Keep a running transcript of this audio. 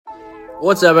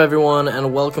What's up, everyone,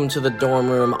 and welcome to the dorm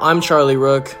room. I'm Charlie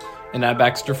Rook. And I'm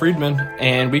Baxter Friedman,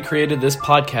 and we created this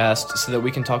podcast so that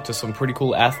we can talk to some pretty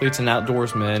cool athletes and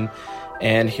outdoorsmen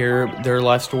and hear their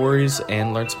life stories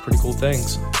and learn some pretty cool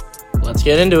things. Let's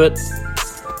get into it.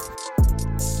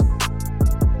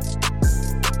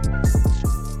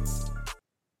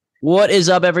 What is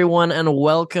up, everyone, and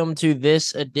welcome to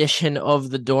this edition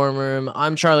of the dorm room.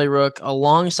 I'm Charlie Rook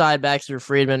alongside Baxter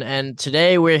Friedman, and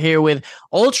today we're here with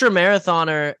ultra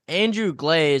marathoner Andrew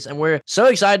Glaze, and we're so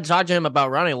excited to talk to him about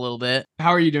running a little bit.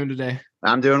 How are you doing today?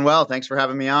 I'm doing well. Thanks for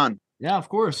having me on. Yeah, of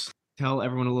course. Tell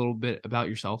everyone a little bit about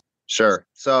yourself. Sure.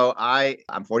 So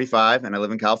I'm 45 and I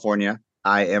live in California.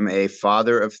 I am a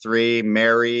father of three,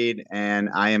 married, and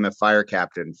I am a fire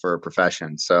captain for a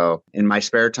profession. So in my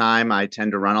spare time, I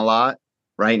tend to run a lot.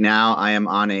 Right now, I am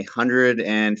on a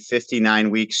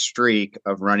 159-week streak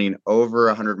of running over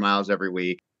 100 miles every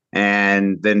week.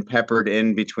 And then peppered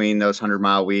in between those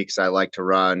 100-mile weeks, I like to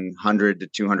run 100 to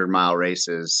 200-mile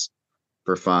races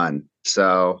for fun.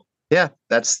 So yeah,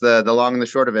 that's the long and the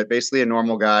short of it. Basically a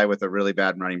normal guy with a really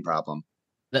bad running problem.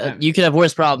 You could have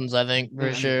worse problems, I think,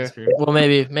 for sure. Well,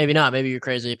 maybe not. Maybe you're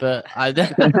crazy, but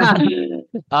It's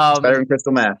better than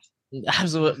crystal meth.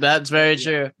 Absolutely, that's very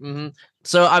true. Mm-hmm.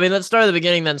 So, I mean, let's start at the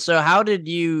beginning then. So, how did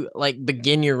you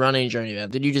begin your running journey then?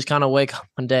 Did you just kind of wake up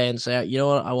one day and say, you know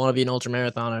what, I want to be an ultra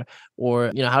marathoner,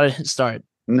 or how did it start?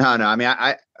 No. I mean,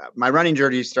 my running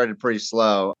journey started pretty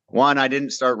slow. One, I didn't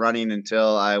start running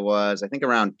until I was, I think,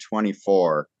 around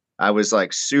 24. I was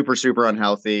like super, super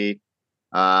unhealthy.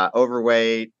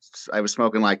 Overweight. I was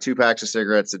smoking like 2 packs of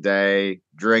cigarettes a day,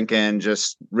 drinking,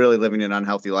 just really living an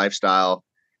unhealthy lifestyle.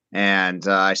 And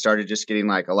I started just getting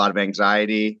like a lot of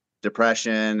anxiety,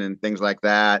 depression, and things like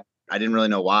that. I didn't really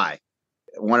know why.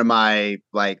 One of my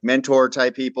like mentor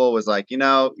type people was like,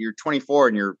 you're 24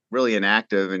 and you're really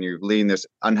inactive and you're leading this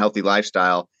unhealthy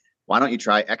lifestyle. Why don't you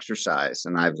try exercise?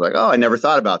 And I was like, oh, I never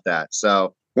thought about that.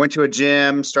 So went to a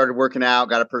gym, started working out,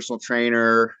 got a personal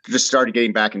trainer, just started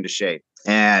getting back into shape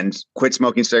and quit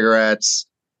smoking cigarettes.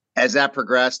 As that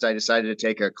progressed, I decided to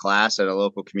take a class at a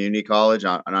local community college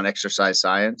on exercise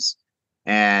science.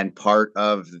 And part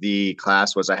of the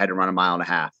class was I had to run 1.5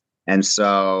 miles. And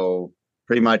so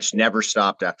pretty much never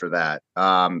stopped after that.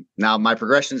 Now my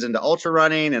progressions into ultra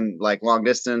running and like long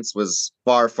distance was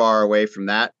far, far away from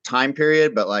that time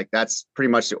period. But like, that's pretty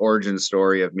much the origin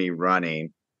story of me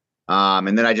running.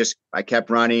 And then I kept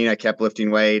running, I kept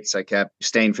lifting weights, I kept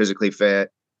staying physically fit,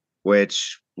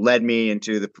 which led me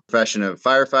into the profession of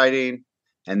firefighting.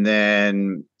 And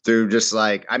then through just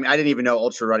like, I didn't even know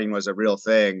ultra running was a real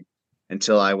thing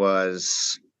until I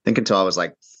was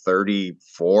like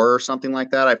 34 or something like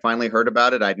that. I finally heard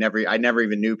about it. I never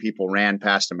even knew people ran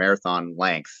past a marathon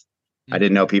length. I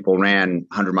didn't know people ran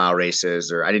 100-mile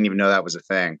races, or I didn't even know that was a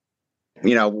thing.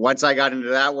 Once I got into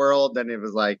that world, then it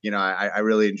was like, I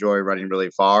really enjoy running really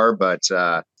far, but,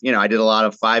 I did a lot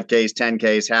of 5Ks,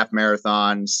 10Ks, half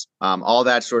marathons, all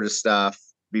that sort of stuff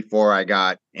before I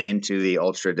got into the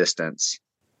ultra distance.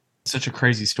 Such a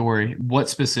crazy story. What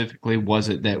specifically was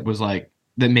it that was like,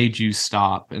 that made you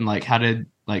stop? And how did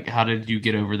you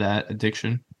get over that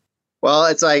addiction? Well,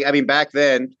 it's like, back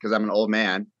then, because I'm an old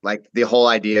man, like the whole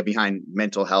idea behind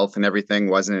mental health and everything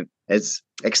wasn't as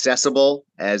accessible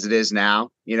as it is now.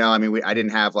 I didn't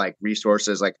have like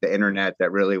resources like the internet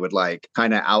that really would like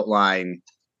kind of outline,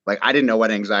 like, I didn't know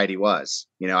what anxiety was.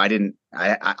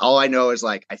 All I know is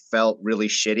like, I felt really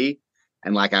shitty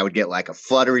and like, I would get like a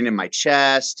fluttering in my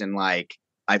chest and like,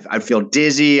 I'd feel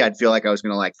dizzy. I'd feel like I was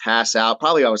going to like pass out.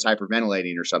 Probably I was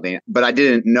hyperventilating or something, but I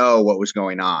didn't know what was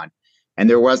going on. And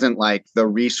there wasn't like the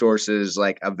resources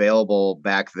like available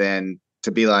back then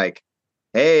to be like,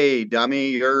 hey, dummy,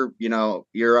 you're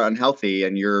unhealthy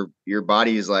and your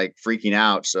body is like freaking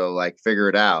out. So like figure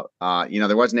it out.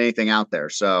 There wasn't anything out there.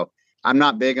 So I'm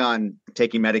not big on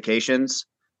taking medications.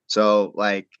 So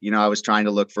like, I was trying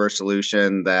to look for a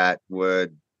solution that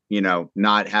would,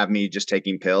 not have me just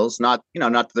taking pills. Not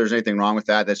that there's anything wrong with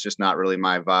that. That's just not really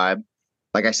my vibe.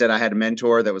 Like I said, I had a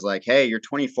mentor that was like, hey, you're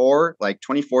 24, like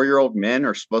 24-year-old men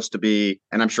are supposed to be,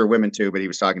 and I'm sure women too, but he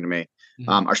was talking to me,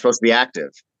 are supposed to be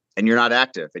active. And you're not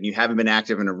active and you haven't been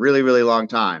active in a really, really long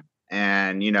time.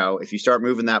 And, if you start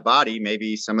moving that body,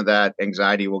 maybe some of that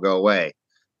anxiety will go away.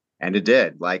 And it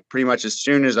did. Like pretty much as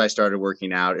soon as I started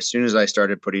working out, as soon as I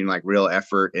started putting like real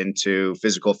effort into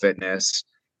physical fitness.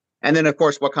 And then, of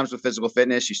course, what comes with physical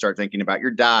fitness, you start thinking about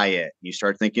your diet, you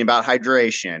start thinking about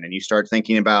hydration, and you start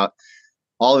thinking about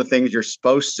all the things you're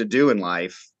supposed to do in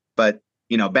life. But,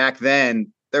 back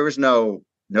then there was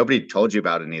nobody told you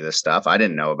about any of this stuff. I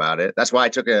didn't know about it. That's why I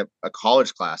took a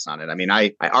college class on it.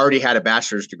 I already had a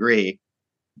bachelor's degree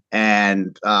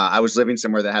And I was living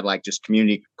somewhere that had like just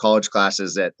community college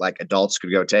classes that like adults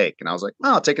could go take. And I was like,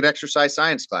 well, I'll take an exercise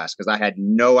science class because I had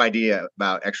no idea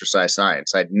about exercise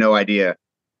science. I had no idea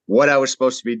what I was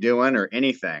supposed to be doing or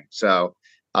anything. So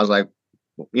I was like,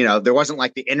 there wasn't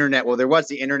like the internet. Well, there was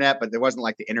the internet, but there wasn't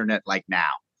like the internet like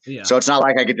now. Yeah. So it's not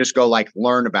like I could just go like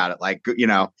learn about it. Like,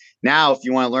 now if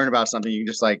you want to learn about something, you can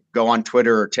just like go on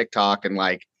Twitter or TikTok and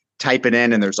like type it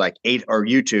in, and there's like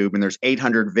YouTube, and there's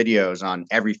 800 videos on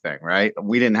everything. Right.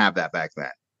 We didn't have that back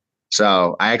then.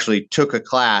 So I actually took a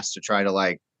class to try to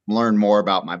like learn more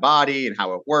about my body and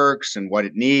how it works and what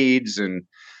it needs and,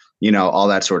 all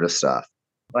that sort of stuff.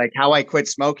 Like how I quit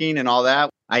smoking and all that.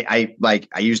 I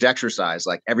used exercise.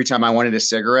 Like every time I wanted a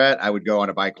cigarette, I would go on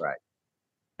a bike ride.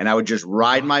 And I would just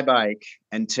ride my bike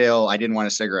until I didn't want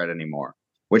a cigarette anymore,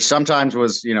 which sometimes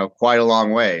was, quite a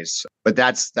long ways. But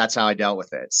that's how I dealt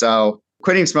with it. So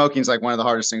quitting smoking is like one of the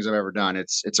hardest things I've ever done.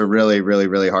 It's a really, really,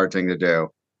 really hard thing to do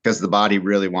because the body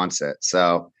really wants it.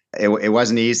 So it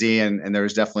wasn't easy. And there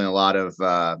was definitely a lot of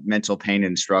mental pain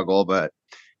and struggle. But,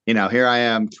 here I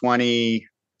am 20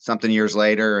 something years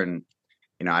later, and,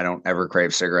 I don't ever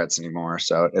crave cigarettes anymore.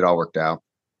 So it all worked out.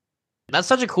 That's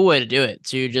such a cool way to do it,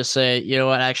 to just say, you know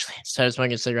what, actually, instead of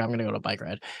smoking a cigarette, I'm going to go to a bike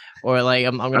ride, or like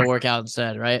I'm going to work out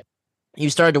instead, right? You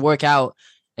started to work out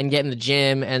and get in the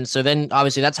gym. And so then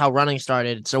obviously that's how running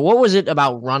started. So what was it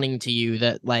about running to you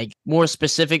that like more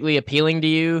specifically appealing to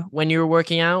you when you were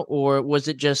working out? Or was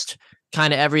it just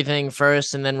kind of everything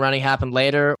first and then running happened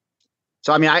later?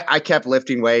 So, I mean, I kept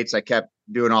lifting weights. I kept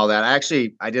doing all that.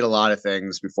 I did a lot of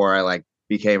things before I like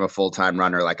became a full-time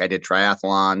runner. Like I did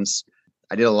triathlons.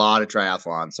 I did a lot of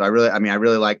triathlons. So I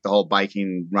really like the whole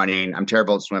biking, running. I'm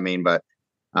terrible at swimming, but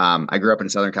I grew up in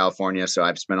Southern California, so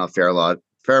I've spent a fair amount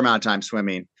of time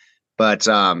swimming. But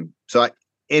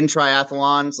in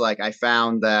triathlons, like I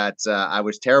found that I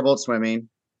was terrible at swimming.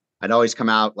 I'd always come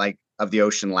out like of the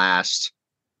ocean last.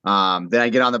 Then I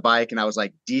get on the bike and I was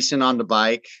like decent on the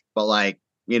bike, but like,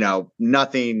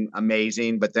 nothing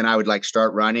amazing. But then I would like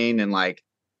start running and like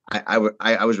I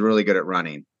was really good at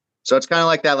running. So it's kind of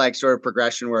like that, like sort of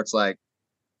progression where it's like,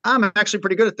 I'm actually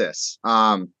pretty good at this.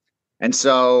 And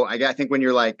so I think when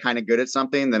you're like kind of good at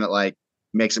something, then it like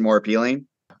makes it more appealing.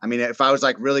 I mean, if I was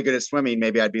like really good at swimming,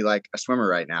 maybe I'd be like a swimmer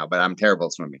right now, but I'm terrible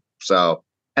at swimming. So,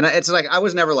 and it's like, I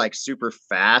was never like super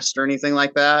fast or anything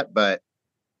like that. But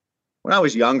when I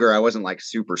was younger, I wasn't like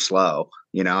super slow.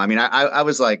 I mean, I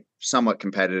was like somewhat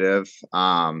competitive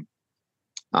on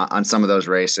some of those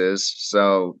races.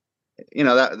 So,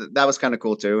 that was kind of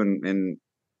cool too. And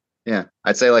yeah,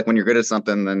 I'd say like when you're good at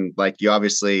something, then like you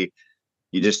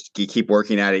keep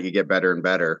working at it, you get better and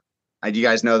better. Do you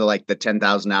guys know the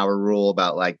 10,000 hour rule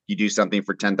about like you do something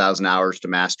for 10,000 hours to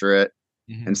master it?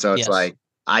 Mm-hmm. And so it's like,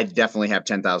 I definitely have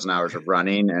 10,000 hours of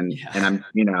running and I'm,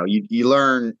 you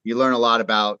learn a lot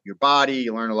about your body.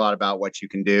 You learn a lot about what you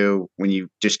can do when you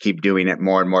just keep doing it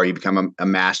more and more, you become a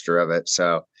master of it.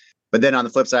 So, but then on the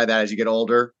flip side of that, as you get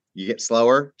older, you get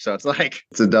slower. So it's like,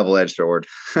 it's a double-edged sword.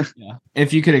 Yeah.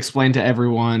 If you could explain to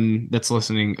everyone that's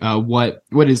listening, what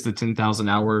is the 10,000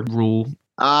 hour rule?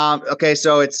 Okay.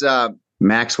 So it's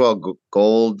Maxwell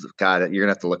Gold. God, you're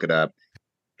gonna have to look it up.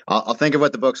 I'll think of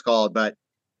what the book's called, but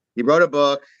he wrote a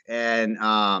book, and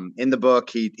in the book,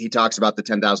 he talks about the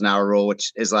 10,000 hour rule,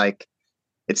 which is like,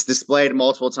 it's displayed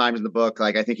multiple times in the book.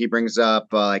 Like, I think he brings up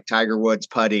like Tiger Woods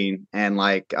putting, and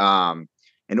like,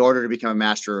 in order to become a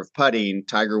master of putting,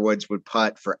 Tiger Woods would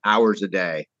putt for hours a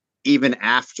day. Even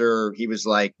after he was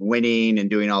like winning and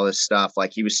doing all this stuff,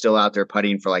 like he was still out there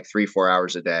putting for like 3-4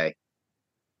 hours a day.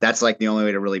 That's like the only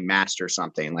way to really master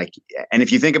something. Like, and if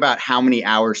you think about how many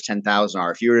hours 10,000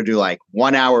 are, if you were to do like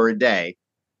 1 hour a day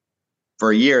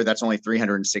for a year, that's only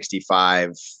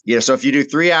 365. So if you do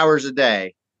 3 hours a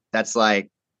day, that's like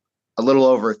a little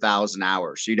over 1,000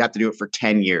 hours. So you'd have to do it for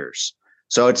 10 years.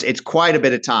 So it's quite a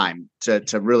bit of time to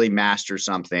really master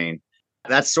something.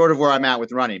 That's sort of where I'm at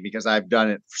with running, because I've done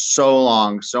it for so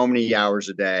long, so many hours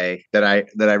a day, that I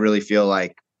really feel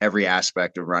like every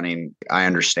aspect of running I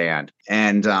understand.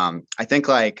 And I think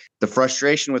like the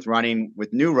frustration with running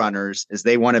with new runners is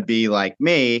they want to be like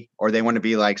me, or they want to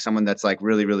be like someone that's like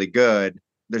really, really good.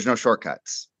 There's no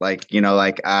shortcuts. Like,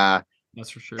 that's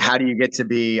for sure. How do you get to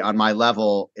be on my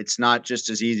level? It's not just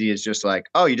as easy as just like,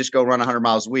 oh, you just go run 100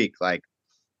 miles a week. Like,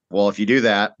 well, if you do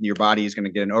that, your body is going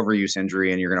to get an overuse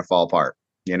injury and you're going to fall apart,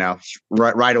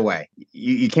 right away.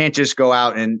 You can't just go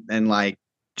out and like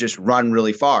just run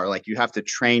really far. Like, you have to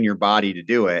train your body to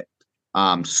do it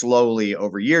slowly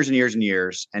over years and years and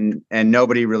years. And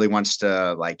nobody really wants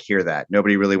to like hear that.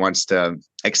 Nobody really wants to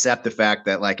accept the fact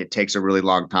that like it takes a really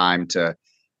long time to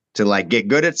to like get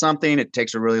good at something, it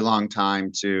takes a really long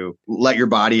time to let your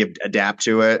body adapt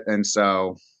to it. And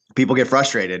so people get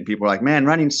frustrated. People are like, man,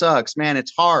 running sucks, man,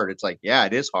 it's hard. It's like, yeah,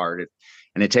 it is hard.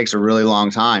 And it takes a really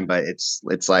long time, but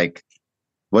it's like,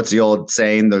 what's the old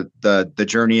saying? The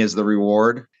journey is the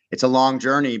reward. It's a long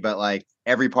journey, but like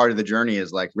every part of the journey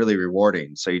is like really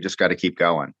rewarding. So you just got to keep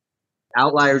going.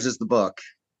 Outliers is the book.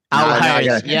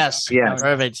 Outliers. Yes. Yeah.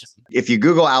 Perfect. If you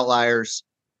Google Outliers,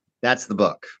 that's the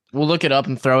book. We'll look it up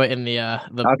and throw it in the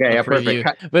preview.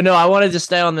 Perfect. But no, I wanted to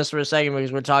stay on this for a second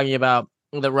because we're talking about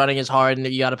that running is hard and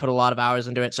that you got to put a lot of hours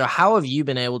into it. So how have you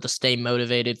been able to stay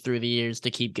motivated through the years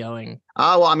to keep going?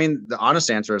 Well, I mean, the honest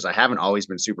answer is I haven't always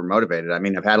been super motivated. I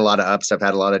mean, I've had a lot of ups, I've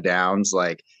had a lot of downs.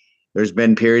 Like there's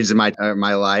been periods in my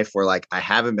life where like I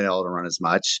haven't been able to run as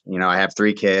much. You know, I have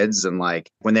 3 kids, and like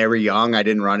when they were young, I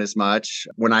didn't run as much.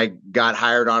 When I got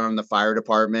hired on the fire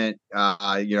department,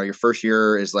 you know, your first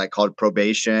year is like called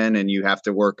probation, and you have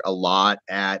to work a lot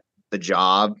at the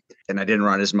job, and I didn't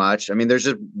run as much. I mean, there's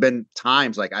just been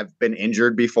times like I've been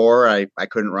injured before. I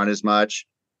couldn't run as much.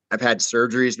 I've had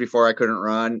surgeries before I couldn't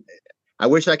run. I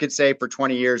wish I could say for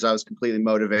 20 years I was completely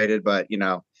motivated, but you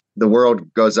know, the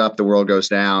world goes up, the world goes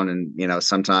down, and you know,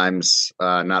 sometimes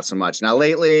not so much. Now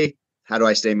lately, how do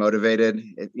I stay motivated?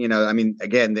 You know, I mean,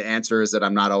 again, the answer is that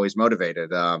I'm not always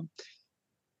motivated.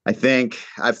 I think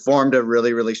I've formed a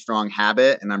really, really strong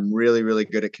habit, and I'm really, really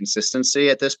good at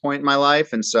consistency at this point in my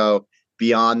life. And so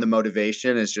beyond the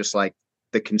motivation is just like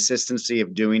the consistency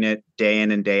of doing it day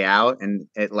in and day out. And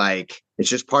it's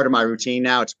just part of my routine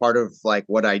now. It's part of like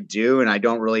what I do. And I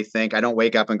don't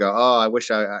wake up and go, oh, I wish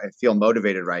I feel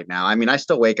motivated right now. I mean, I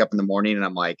still wake up in the morning and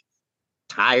I'm like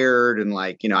tired and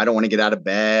like, you know, I don't want to get out of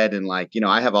bed. And like, you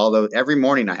know, every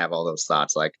morning I have all those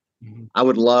thoughts. Like, I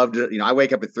would love to, you know, I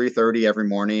wake up at 3:30 every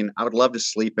morning. I would love to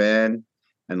sleep in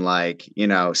and like, you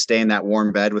know, stay in that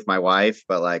warm bed with my wife.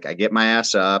 But like, I get my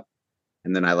ass up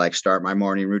and then I like start my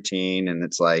morning routine. And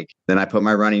it's like, then I put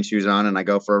my running shoes on and I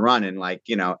go for a run. And like,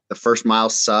 you know, the first mile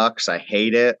sucks. I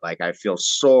hate it. Like, I feel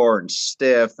sore and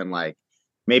stiff. And like,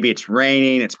 maybe it's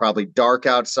raining. It's probably dark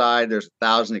outside. There's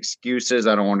 1,000 excuses.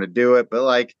 I don't want to do it. But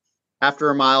like,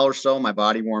 after a mile or so, my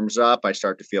body warms up. I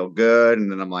start to feel good.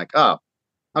 And then I'm like, oh,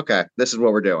 okay, this is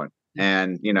what we're doing.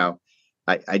 And, you know,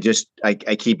 I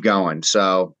keep going.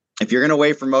 So if you're going to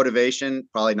wait for motivation,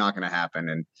 probably not going to happen.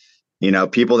 And, you know,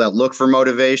 people that look for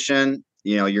motivation,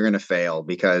 you know, you're going to fail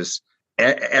because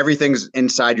everything's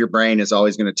inside your brain is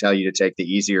always going to tell you to take the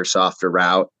easier, softer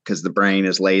route because the brain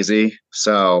is lazy.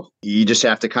 So you just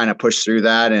have to kind of push through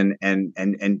that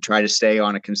and try to stay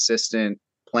on a consistent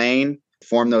plane,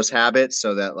 form those habits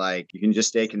so that like you can just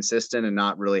stay consistent and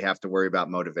not really have to worry about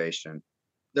motivation.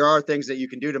 There are things that you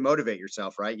can do to motivate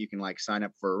yourself, right? You can like sign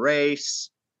up for a race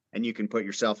and you can put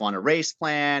yourself on a race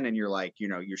plan and you're like, you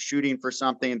know, you're shooting for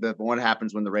something, but what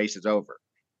happens when the race is over?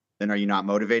 Then are you not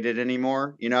motivated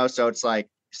anymore? You know, so it's like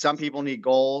some people need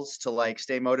goals to like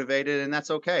stay motivated, and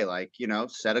that's okay. Like, you know,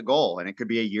 set a goal, and it could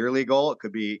be a yearly goal. It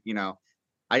could be, you know,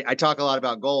 I talk a lot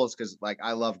about goals because like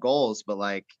I love goals, but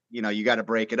like, you know, you got to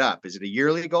break it up. Is it a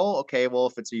yearly goal? Okay, well,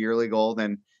 if it's a yearly goal,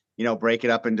 then you know, break it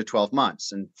up into 12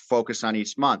 months and focus on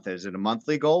each month. Is it a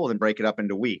monthly goal? Then break it up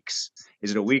into weeks.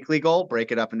 Is it a weekly goal?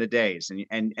 Break it up into days.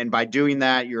 And by doing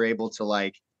that, you're able to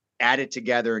like add it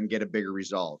together and get a bigger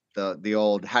result. The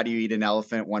old, how do you eat an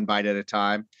elephant one bite at a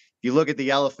time? If you look at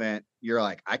the elephant, you're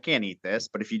like, I can't eat this.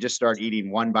 But if you just start eating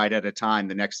one bite at a time,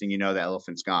 the next thing you know, the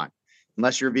elephant's gone.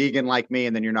 Unless you're vegan like me,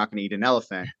 and then you're not going to eat an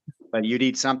elephant, but you'd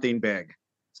eat something big.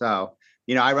 So,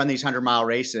 you know, I run these 100-mile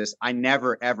races. I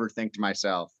never, ever think to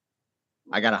myself,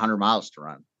 I got 100 miles to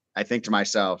run. I think to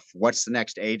myself, what's the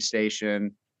next aid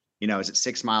station? You know, is it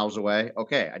 6 miles away?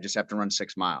 Okay, I just have to run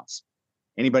 6 miles.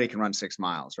 Anybody can run 6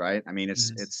 miles, right? I mean,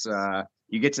 it's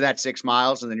you get to that 6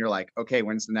 miles and then you're like, okay,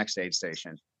 when's the next aid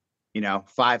station? You know,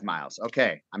 5 miles.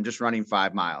 Okay, I'm just running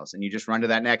 5 miles, and you just run to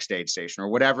that next aid station or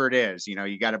whatever it is. You know,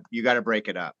 you gotta break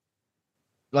it up.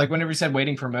 Like whenever you said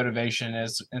waiting for motivation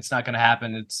is it's not going to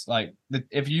happen. It's like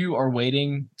if you are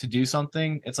waiting to do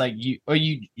something, it's like you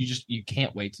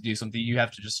can't wait to do something. You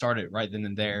have to just start it right then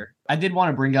and there. I did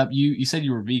want to bring up you said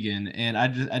you were vegan, and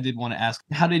I did want to ask,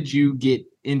 how did you get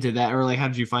into that, or like how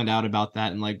did you find out about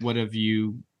that, and like what have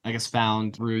you I guess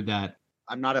found through that?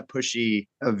 I'm not a pushy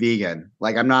vegan.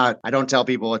 Like I don't tell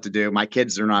people what to do. My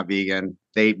kids are not vegan.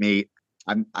 They eat meat.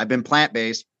 I've been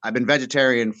plant-based. I've been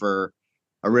vegetarian for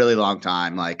a really long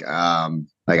time, like I don't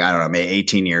know, maybe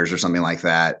 18 years or something like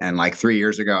that. And like 3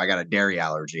 years ago, I got a dairy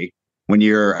allergy. When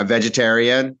you're a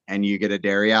vegetarian and you get a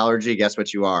dairy allergy, guess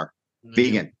what you are?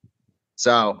 Vegan.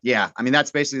 So yeah, I mean, that's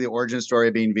basically the origin story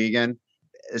of being vegan.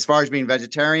 As far as being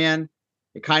vegetarian,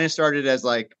 it kind of started as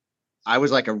like I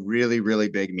was like a really, really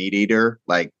big meat eater,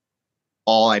 like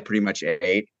all I pretty much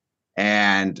ate.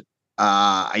 And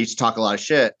I used to talk a lot of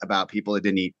shit about people that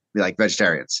didn't eat, like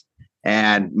vegetarians.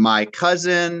 And my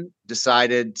cousin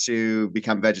decided to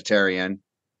become vegetarian.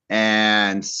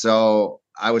 And so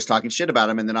I was talking shit about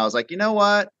him. And then I was like, you know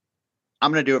what?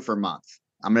 I'm going to do it for a month.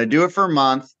 I'm going to do it for a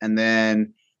month. And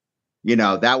then,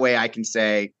 that way I can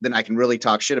say, then I can really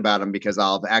talk shit about him because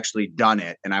I'll have actually done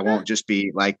it. And I won't just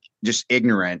be like, just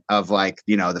ignorant of like,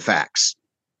 the facts.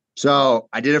 So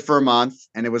I did it for a month,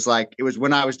 and it was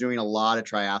when I was doing a lot of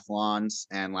triathlons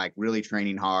and like really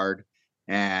training hard.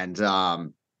 And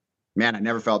man, I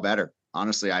never felt better.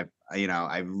 Honestly, I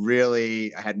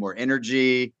had more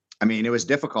energy. I mean, it was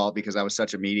difficult because I was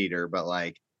such a meat eater, but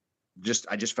like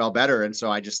I just felt better. And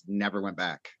so I just never went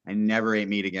back. I never ate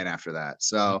meat again after that.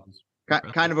 So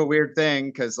kind of a weird thing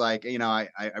because like, I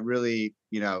really,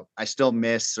 I still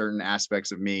miss certain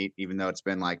aspects of meat, even though it's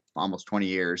been like almost 20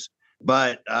 years.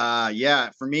 But yeah,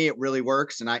 for me, it really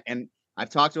works. And I've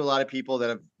talked to a lot of people that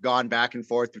have gone back and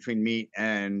forth between meat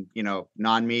and,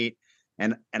 non-meat.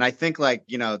 And I think like,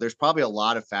 there's probably a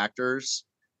lot of factors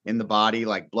in the body,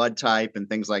 like blood type and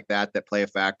things like that play a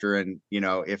factor in,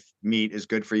 if meat is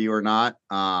good for you or not.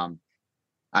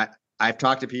 I've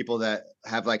talked to people that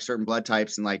have like certain blood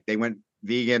types and like they went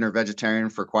vegan or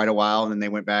vegetarian for quite a while and then they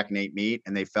went back and ate meat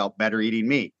and they felt better eating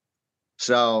meat.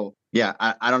 So yeah,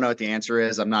 I don't know what the answer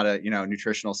is. I'm not a,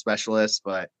 nutritional specialist,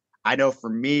 but I know for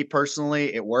me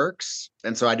personally, it works.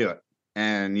 And so I do it.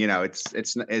 And,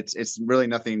 it's really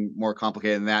nothing more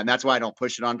complicated than that. And that's why I don't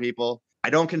push it on people. I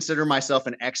don't consider myself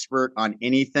an expert on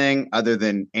anything other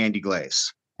than Andy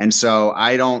Glaze. And so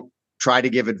I don't try to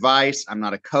give advice. I'm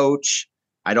not a coach.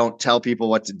 I don't tell people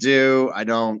what to do. I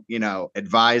don't,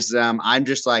 advise them. I'm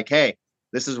just like, hey,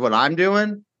 this is what I'm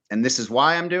doing and this is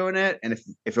why I'm doing it. And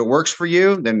if it works for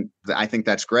you, then I think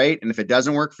that's great. And if it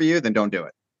doesn't work for you, then don't do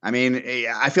it. I mean,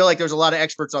 I feel like there's a lot of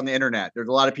experts on the internet. There's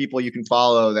a lot of people you can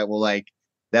follow that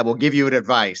will give you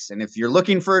advice. And if you're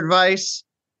looking for advice,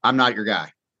 I'm not your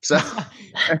guy. So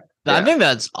yeah. I think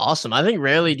that's awesome. I think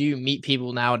rarely do you meet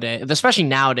people nowadays, especially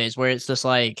nowadays, where it's just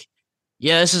like,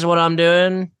 yeah, this is what I'm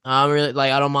doing. I'm really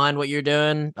like, I don't mind what you're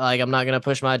doing. Like, I'm not gonna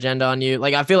push my agenda on you.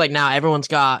 Like, I feel like now everyone's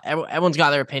got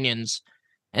their opinions,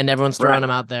 and everyone's throwing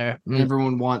them out there.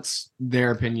 Everyone wants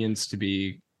their opinions to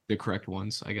be the correct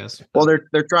ones, I guess. Well,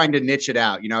 they're trying to niche it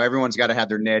out. Everyone's got to have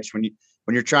their niche. When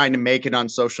you're trying to make it on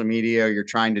social media, or you're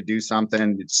trying to do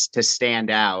something to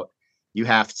stand out, you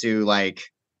have to like,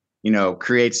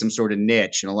 create some sort of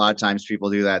niche. And a lot of times people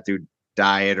do that through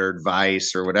diet or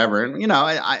advice or whatever. And,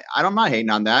 I'm not hating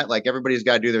on that. Like everybody's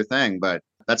got to do their thing, but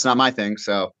that's not my thing.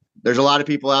 So there's a lot of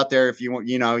people out there. If you want,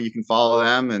 you can follow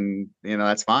them and,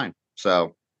 that's fine.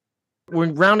 So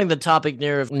we're rounding the topic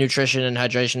near of nutrition and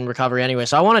hydration recovery anyway.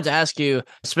 So I wanted to ask you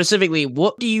specifically,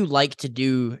 what do you like to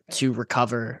do to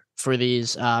recover for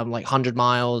these like 100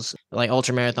 miles, like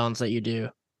ultra marathons that you do?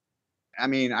 I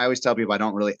mean, I always tell people I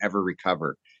don't really ever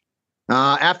recover.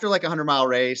 After like a 100-mile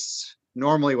race,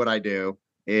 normally what I do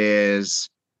is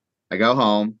I go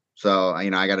home. So,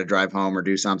 I got to drive home or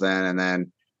do something. And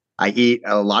then I eat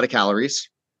a lot of calories,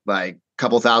 like a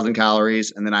couple thousand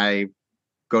calories. And then I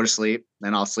go to sleep.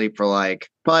 And I'll sleep for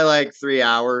probably like 3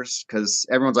 hours because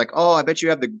everyone's like, oh, I bet you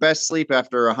have the best sleep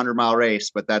after a 100-mile race.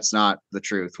 But that's not the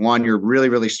truth. One, you're really,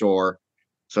 really sore.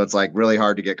 So it's like really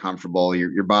hard to get comfortable.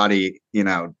 Your body,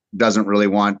 doesn't really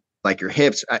want, like your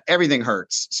hips, everything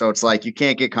hurts. So it's like you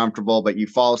can't get comfortable, but you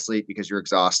fall asleep because you're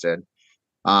exhausted.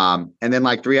 And then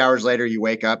like 3 hours later, you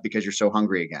wake up because you're so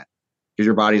hungry again because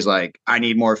your body's like, I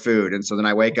need more food. And so then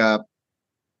I wake up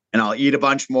and I'll eat a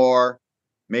bunch more.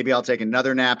 Maybe I'll take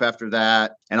another nap after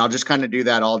that. And I'll just kind of do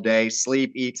that all day.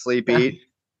 Sleep, eat, sleep, eat.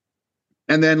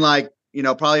 And then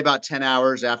probably about 10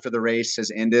 hours after the race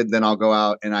has ended, then I'll go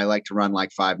out and I like to run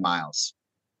like 5 miles.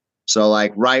 So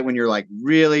like right when you're like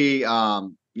really,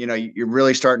 you're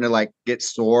really starting to like get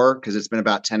sore because it's been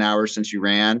about 10 hours since you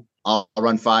ran. I'll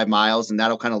run 5 miles and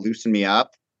that'll kind of loosen me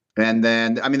up. And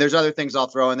then, I mean, there's other things I'll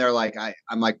throw in there. Like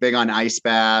I'm like big on ice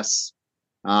baths.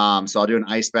 So I'll do an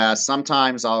ice bath.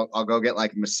 Sometimes I'll go get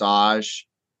like a massage.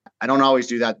 I don't always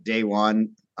do that day one.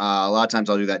 A lot of times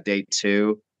I'll do that day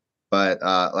two, but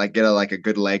like get a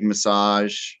good leg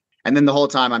massage. And then the whole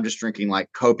time I'm just drinking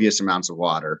like copious amounts of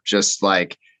water, just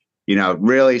like,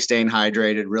 really staying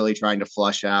hydrated, really trying to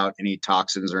flush out any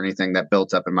toxins or anything that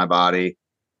built up in my body.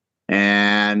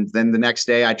 And then the next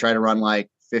day I try to run like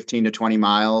 15 to 20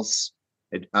 miles,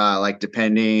 like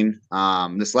depending.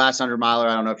 This last 100-miler,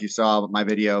 I don't know if you saw my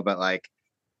video, but like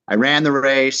I ran the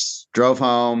race, drove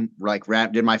home,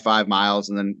 did my 5 miles,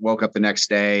 and then woke up the next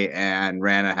day and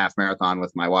ran a half marathon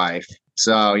with my wife.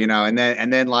 So, and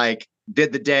then like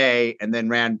did the day and then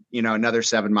ran, another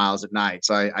 7 miles at night.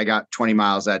 So I got 20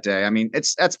 miles that day. I mean,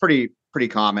 that's pretty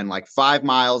common, like 5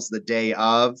 miles the day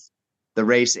of the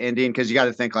race ending. Cause you got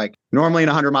to think like normally in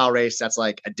a 100-mile race, that's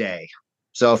like a day.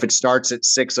 So if it starts at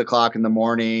 6 o'clock in the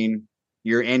morning,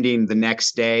 you're ending the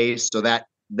next day. So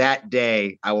that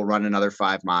day I will run another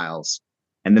 5 miles.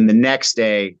 And then the next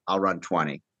day I'll run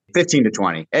 15 to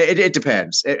 20. It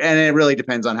depends. And it really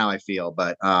depends on how I feel.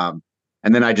 But, and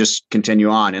then I just continue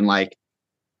on. And like,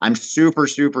 I'm super,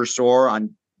 super sore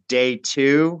on day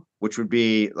 2, which would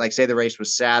be like, say the race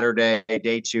was Saturday,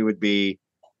 day 2 would be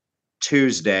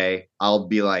Tuesday. I'll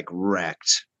be like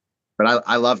wrecked. But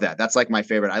I love that. That's like my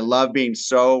favorite. I love being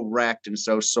so wrecked and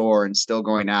so sore and still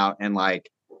going out and like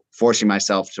forcing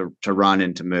myself to run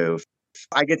and to move.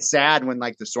 I get sad when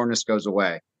like the soreness goes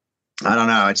away. I don't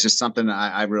know. It's just something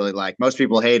I really like. Most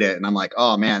people hate it. And I'm like,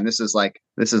 oh man, this is like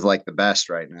the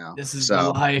best right now. This is the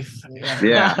life.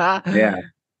 Yeah. Yeah.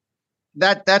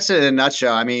 That's it in a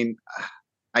nutshell. I mean,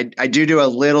 I do a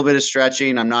little bit of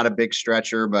stretching. I'm not a big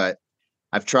stretcher, but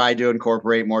I've tried to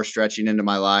incorporate more stretching into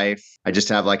my life. I just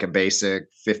have like a basic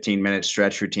 15-minute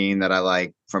stretch routine that I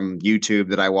like from YouTube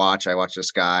that I watch. I watch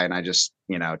this guy and I just,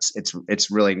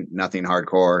 it's really nothing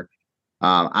hardcore.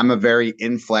 I'm a very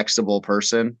inflexible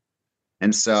person.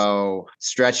 And so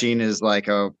stretching is like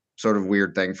a sort of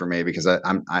weird thing for me because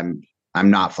I'm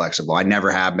not flexible. I never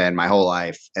have been my whole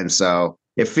life. And so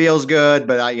it feels good,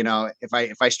 but if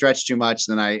I stretch too much,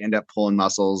 then I end up pulling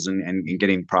muscles and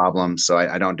getting problems. So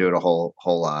I don't do it a whole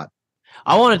lot.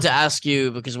 I wanted to ask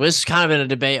you, because this has kind of been a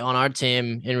debate on our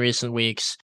team in recent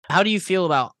weeks. How do you feel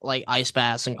about like ice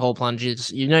baths and cold plunges?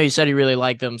 You said you really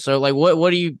like them. So like what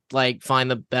do you like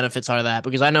find the benefits out of that?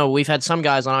 Because I know we've had some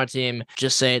guys on our team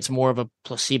just say it's more of a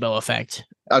placebo effect.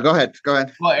 Go ahead.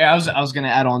 Well, yeah, I was gonna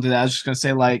add on to that. I was just gonna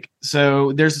say like,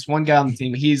 so there's this one guy on the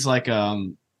team. He's like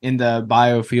in the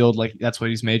bio field, like that's what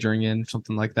he's majoring in,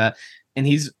 something like that. And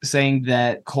he's saying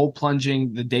that cold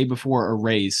plunging the day before a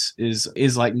race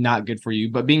is like not good for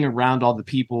you, but being around all the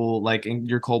people like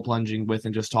you're cold plunging with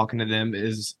and just talking to them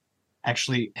is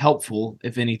actually helpful,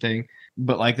 if anything.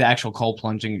 But like the actual cold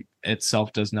plunging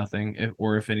itself does nothing,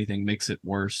 or if anything, makes it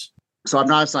worse. So I'm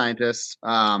not a scientist,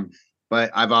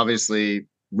 but I've obviously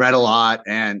read a lot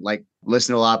and like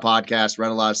listened to a lot of podcasts,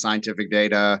 read a lot of scientific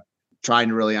data, trying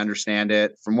to really understand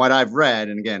it. From what I've read,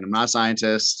 and again, I'm not a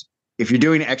scientist, if you're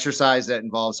doing exercise that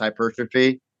involves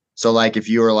hypertrophy, so like if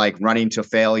you are like running to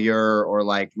failure or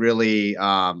like really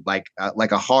like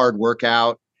a hard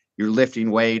workout, you're lifting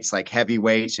weights, like heavy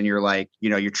weights, and you're like,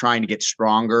 you're trying to get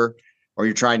stronger or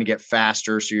you're trying to get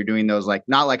faster. So you're doing those like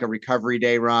not like a recovery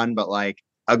day run, but like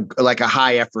a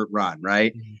high effort run,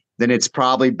 right? Mm-hmm. Then it's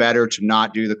probably better to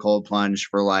not do the cold plunge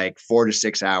for like 4 to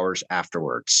 6 hours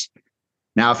afterwards.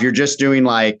 Now, if you're just doing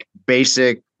like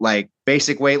basic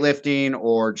weightlifting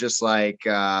or just like,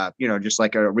 just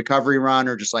like a recovery run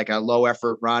or just like a low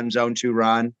effort run, zone 2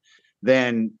 run,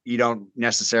 then you don't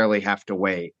necessarily have to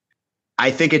wait. I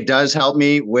think it does help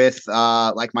me with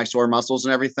like my sore muscles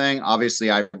and everything. Obviously,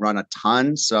 I run a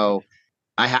ton, so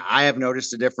I have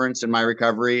noticed a difference in my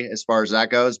recovery as far as that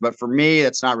goes. But for me,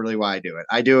 that's not really why I do it.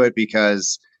 I do it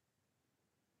because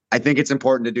I think it's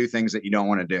important to do things that you don't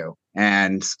want to do.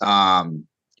 And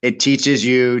it teaches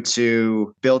you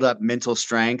to build up mental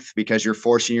strength because you're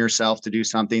forcing yourself to do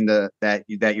something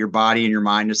that your body and your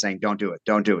mind is saying, don't do it,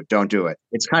 don't do it, don't do it.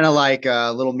 It's kind of like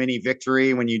a little mini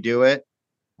victory when you do it.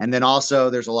 And then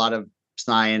also there's a lot of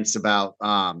science about,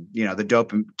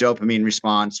 the dopamine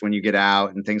response when you get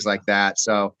out and things like that.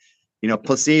 So,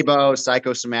 placebo,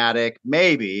 psychosomatic,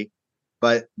 maybe,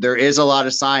 but there is a lot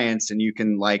of science and you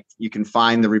can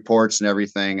find the reports and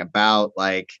everything about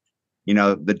like,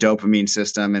 the dopamine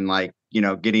system and like,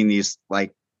 getting these,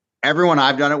 like everyone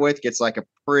I've done it with gets like a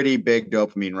pretty big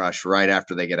dopamine rush right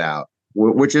after they get out,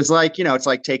 which is like, it's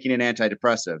like taking an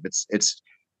antidepressive.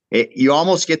 You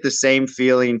almost get the same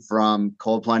feeling from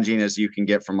cold plunging as you can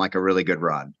get from like a really good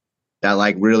run. That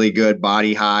like really good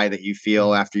body high that you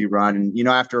feel after you run. And,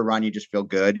 after a run, you just feel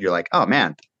good. You're like, oh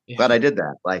man, glad I did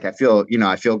that. Like, I feel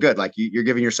good. Like you're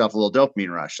giving yourself a little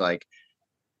dopamine rush. Like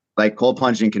cold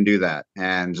plunging can do that.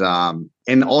 And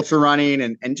in ultra running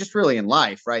and just really in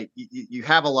life, right? You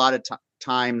have a lot of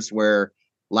times where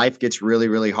life gets really,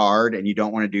 really hard and you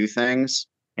don't want to do things.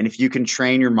 And if you can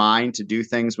train your mind to do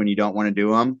things when you don't want to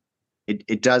do them,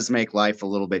 it does make life a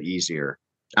little bit easier.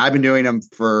 I've been doing them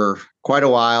for quite a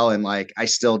while and like, I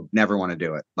still never want to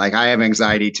do it. Like I have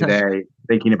anxiety today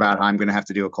thinking about how I'm going to have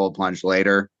to do a cold plunge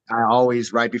later. I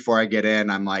always, right before I get in,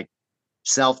 I'm like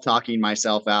self-talking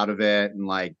myself out of it. And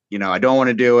like, I don't want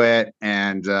to do it.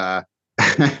 And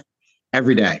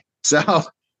every day. So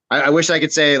I wish I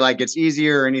could say like it's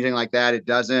easier or anything like that. It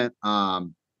doesn't.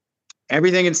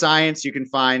 Everything in science, you can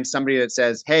find somebody that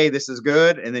says, hey, this is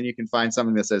good. And then you can find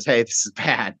something that says, hey, this is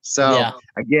bad. So Yeah.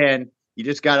 again, you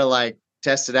just got to like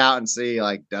test it out and see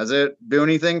like, does it do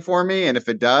anything for me? And if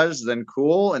it does, then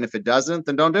cool. And if it doesn't,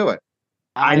 then don't do it.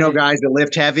 I know guys that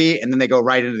lift heavy and then they go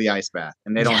right into the ice bath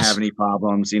and they don't Yes. have any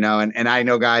problems, and I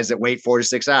know guys that wait 4 to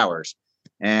 6 hours.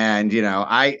 And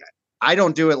I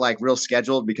don't do it like real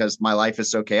scheduled because my life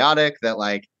is so chaotic that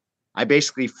like I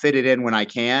basically fit it in when I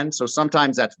can. So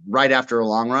sometimes that's right after a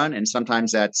long run and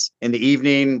sometimes that's in the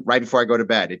evening right before I go to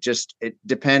bed. It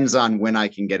depends on when I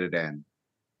can get it in.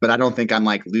 But I don't think I'm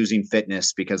like losing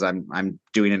fitness because I'm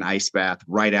doing an ice bath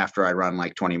right after I run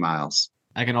like 20 miles.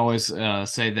 I can always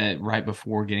say that right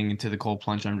before getting into the cold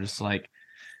plunge, I'm just like,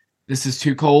 this is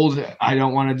too cold. I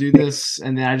don't want to do this.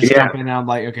 And then I just jump in and I'm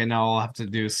like, okay, now all I have to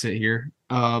do is sit here.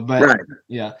 But Right.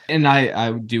 yeah. And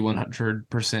I do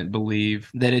 100% believe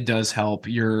that it does help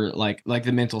your like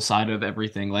the mental side of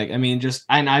everything. Like, I mean, just,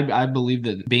 and I believe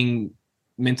that being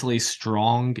mentally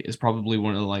strong is probably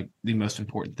one of like the most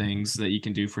important things that you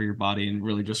can do for your body and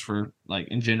really just for like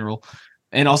in general.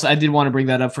 And also, I did want to bring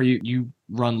that up for you. You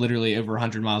run literally over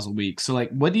 100 miles a week. So,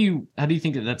 like, how do you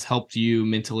think that that's helped you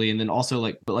mentally? And then also,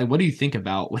 what do you think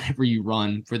about whenever you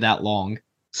run for that long?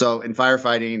 So in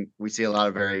firefighting, we see a lot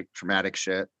of very traumatic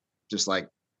shit, just like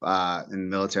in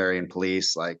military and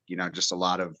police, like, just a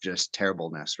lot of just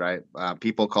terribleness, right?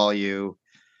 People call you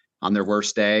on their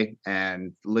worst day,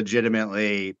 and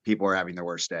legitimately, people are having their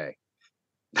worst day.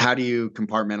 How do you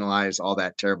compartmentalize all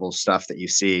that terrible stuff that you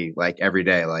see like every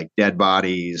day, like dead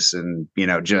bodies and,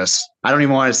 just, I don't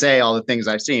even want to say all the things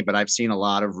I've seen, but I've seen a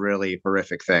lot of really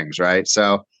horrific things. Right.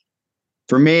 So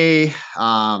for me,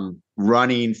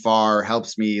 running far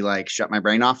helps me like shut my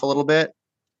brain off a little bit.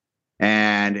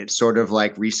 And it sort of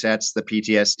like resets the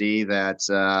PTSD that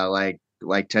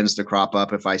like tends to crop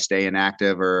up if I stay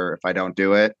inactive or if I don't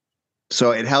do it.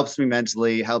 So it helps me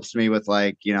mentally, helps me with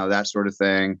like, that sort of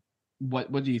thing.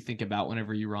 What do you think about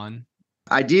whenever you run?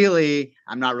 Ideally,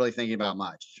 I'm not really thinking about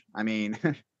much. I mean,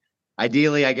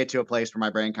 ideally I get to a place where my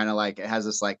brain kind of like it has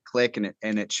this like click and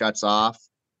it shuts off.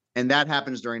 And that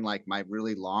happens during like my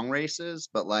really long races,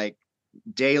 but like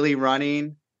daily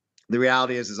running, the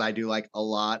reality is I do like a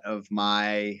lot of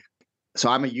so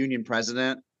I'm a union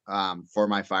president for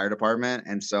my fire department.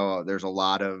 And so there's a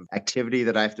lot of activity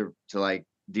that I have to like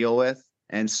deal with.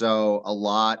 And so a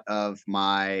lot of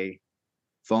my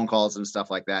phone calls and stuff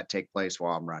like that take place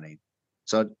while I'm running.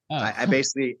 So I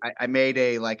basically I made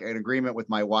a like an agreement with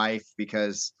my wife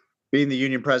because being the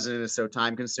union president is so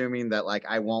time consuming that like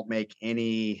I won't make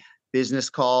any business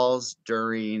calls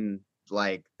during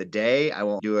like the day. I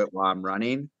won't do it while I'm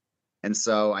running. And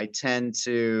so I tend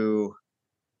to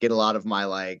get a lot of my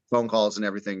like phone calls and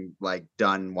everything like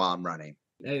done while I'm running.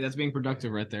 Hey, that's being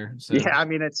productive right there. So Yeah, I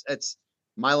mean it's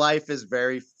my life is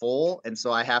very full and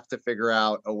so I have to figure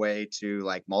out a way to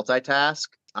like multitask.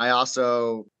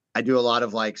 I do a lot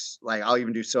of like I'll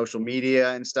even do social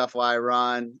media and stuff while I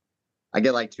run. I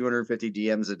get like 250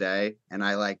 DMs a day and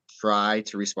I like try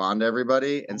to respond to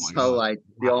everybody. And so God. like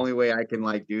the only way I can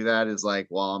like do that is like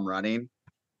while I'm running,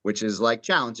 which is like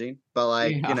challenging, but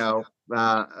like, and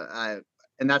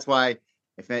that's why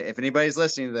if anybody's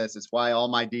listening to this, it's why all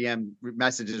my DM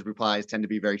messages replies tend to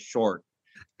be very short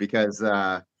because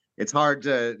it's hard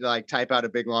to like type out a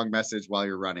big long message while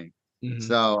you're running. Mhm.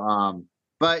 So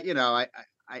but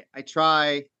I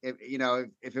try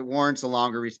if it warrants a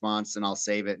longer response, then I'll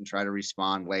save it and try to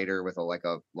respond later with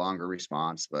a longer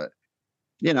response. But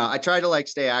I try to like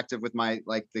stay active with my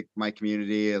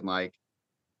community and like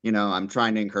I'm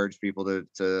trying to encourage people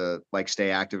to like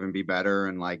stay active and be better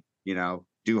and like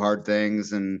do hard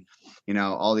things and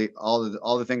all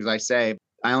the things I say.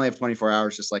 I only have 24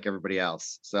 hours just like everybody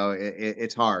else, so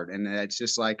it's hard and it's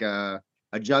just like a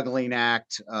juggling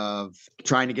act of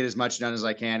trying to get as much done as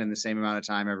I can in the same amount of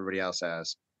time everybody else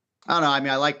has. I don't know. I mean,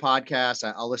 I like podcasts.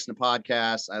 I'll listen to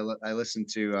podcasts. I listen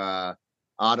to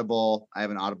Audible. I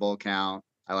have an Audible account.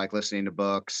 I like listening to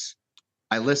books.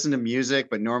 I listen to music,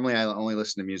 but normally I only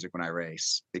listen to music when I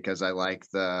race because I like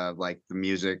the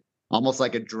music almost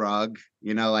like a drug,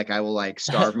 like I will like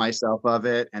starve myself of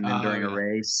it. And then during a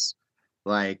race,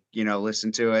 like,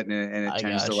 listen to it and it I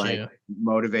tends to got like you.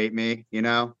 motivate me,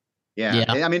 Yeah. Yeah.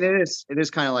 I mean, it is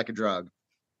kind of like a drug.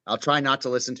 I'll try not to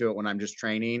listen to it when I'm just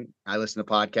training. I listen to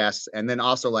podcasts and then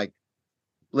also like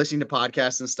listening to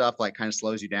podcasts and stuff like kind of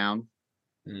slows you down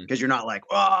because you're not like,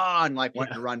 oh, and like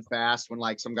wanting to run fast when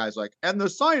like some guys like, and the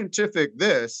scientific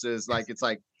this is like,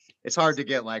 it's hard to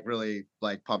get like really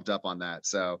like pumped up on that.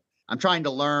 So I'm trying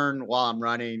to learn while I'm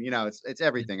running. It's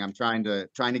everything. I'm trying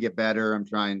to get better. I'm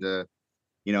trying to,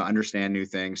 understand new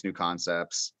things, new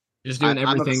concepts. Just doing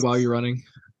I'm everything while you're running.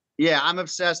 Yeah, I'm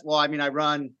obsessed. Well, I mean, I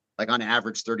run like on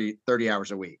average 30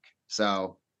 hours a week.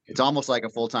 So it's almost like a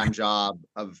full-time job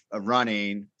of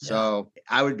running. So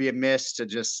I would be amiss to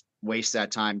just waste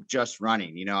that time just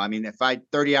running. I mean, if I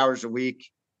 30 hours a week,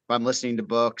 if I'm listening to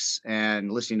books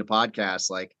and listening to podcasts,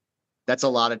 like that's a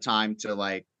lot of time to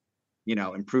like,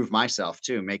 improve myself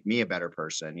too, make me a better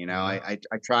person. I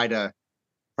try to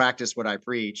practice what I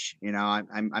preach.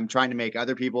 I'm trying to make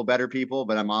other people better people,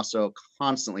 but I'm also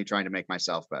constantly trying to make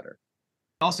myself better.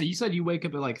 Also, you said you wake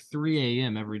up at like 3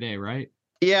 a.m. every day, right?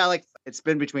 Yeah, like it's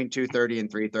been between 2:30 and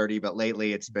 3:30, but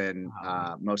lately it's been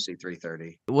mostly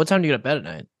 3:30. What time do you go to bed at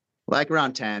night? Like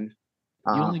around 10.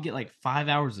 You only get like 5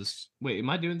 hours of wait, am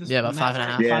I doing this? Yeah, about math 5.5.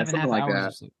 right? Yeah, 5.5 something like hours that.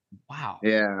 of sleep. Wow.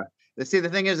 Yeah. See, the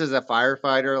thing is, as a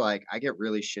firefighter, like I get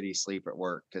really shitty sleep at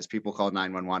work because people call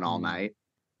 911 all night.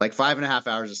 Like 5.5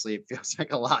 hours of sleep feels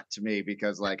like a lot to me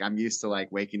because like I'm used to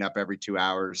like waking up every 2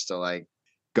 hours to like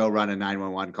go run a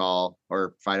 911 call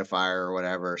or fight a fire or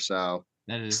whatever. So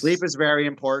sleep is very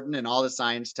important, and all the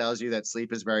science tells you that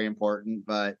sleep is very important.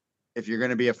 But if you're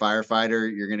going to be a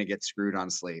firefighter, you're going to get screwed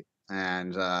on sleep.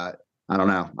 And I don't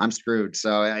know, I'm screwed.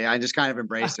 So I just kind of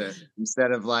embrace it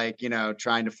instead of like,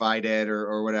 trying to fight it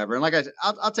or whatever. And like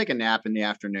I'll take a nap in the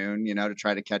afternoon, to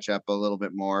try to catch up a little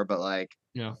bit more. But like,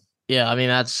 Yeah, I mean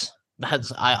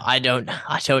I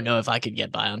don't know if I could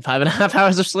get by on 5.5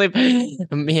 hours of sleep.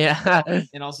 Yeah.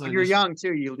 And also when you're young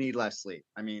too, you'll need less sleep.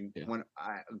 I mean, when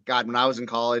I was in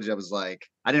college, I was like,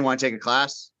 I didn't want to take a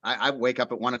class. I wake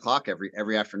up at 1 o'clock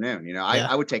every afternoon.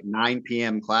 I would take 9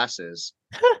 p.m. classes,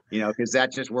 because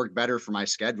that just worked better for my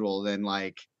schedule than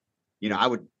like,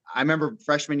 I remember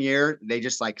freshman year, they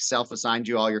just like self-assigned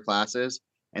you all your classes.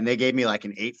 And they gave me like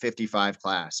an 8:55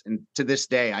 class. And to this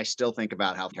day, I still think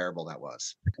about how terrible that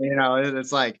was.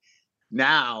 It's like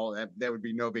now that would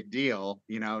be no big deal.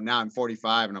 Now I'm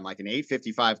 45 and I'm like an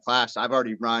 8:55 class. I've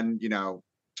already run,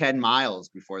 10 miles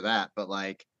before that. But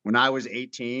like when I was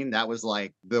 18, that was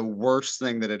like the worst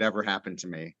thing that had ever happened to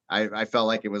me. I felt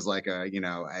like it was like a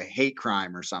hate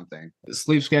crime or something. the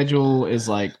sleep schedule is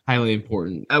like highly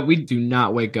important. We do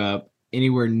not wake up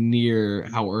anywhere near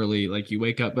how early like you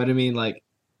wake up, but I mean like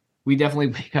we definitely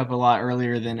wake up a lot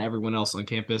earlier than everyone else on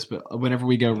campus. But whenever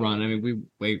we go run, I mean,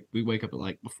 we wake up at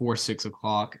like before 6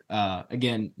 o'clock.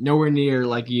 Again, nowhere near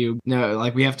like you. No,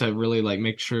 like we have to really like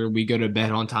make sure we go to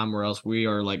bed on time, or else we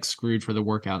are like screwed for the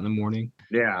workout in the morning.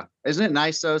 Yeah, isn't it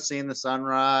nice though seeing the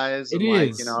sunrise? It And like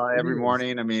is. every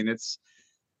morning. I mean, it's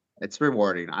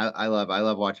rewarding. I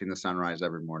love watching the sunrise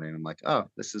every morning. I'm like, oh,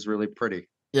 this is really pretty.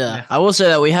 Yeah, I will say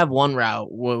that we have one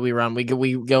route where we run. We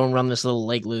go and run this little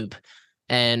lake loop,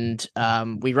 and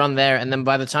we run there. And then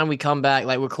by the time we come back,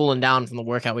 like we're cooling down from the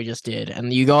workout we just did,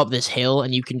 and you go up this hill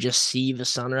and you can just see the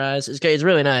sunrise. It's great. It's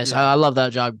really nice. I love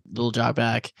that little jog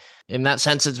back. In that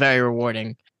sense, it's very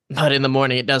rewarding. But in the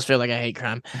morning, it does feel like a hate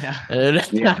crime. Yeah,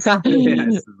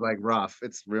 it's like rough.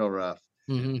 It's real rough.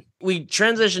 Mm-hmm. We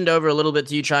transitioned over a little bit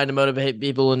to you trying to motivate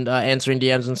people and answering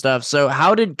DMs and stuff. So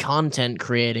how did content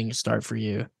creating start for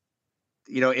you?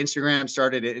 Instagram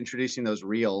started introducing those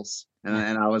reels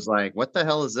and I was like, what the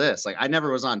hell is this? Like, I never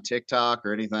was on TikTok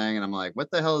or anything. And I'm like,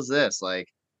 what the hell is this? Like,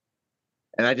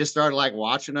 and I just started like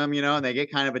watching them, and they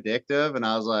get kind of addictive. And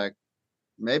I was like,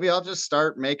 maybe I'll just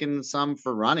start making some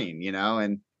for running,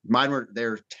 and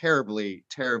they're terribly,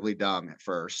 terribly dumb at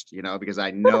first, because I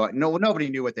know nobody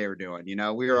knew what they were doing.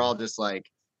 We were all just like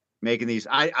making these.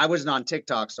 I wasn't on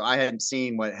TikTok, so I hadn't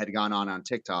seen what had gone on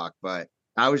TikTok, but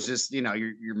I was just,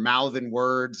 you're mouthing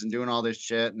words and doing all this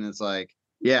shit. And it's like,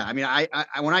 yeah, I mean, I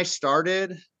when I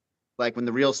started, like when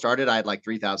the reel started, I had like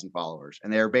 3,000 followers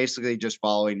and they were basically just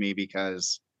following me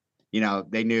because,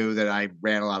 they knew that I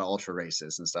ran a lot of ultra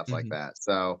races and stuff like that.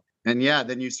 So, and yeah,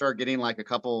 then you start getting like a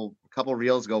couple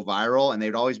reels go viral and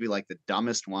they'd always be like the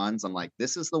dumbest ones. I'm like,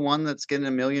 this is the one that's getting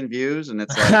 1 million views. And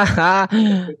it's like,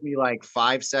 it took me like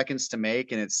 5 seconds to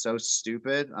make and it's so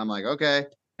stupid. I'm like, okay.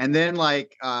 And then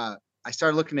like, I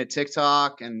started looking at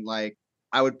TikTok and like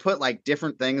I would put like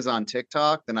different things on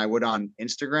TikTok than I would on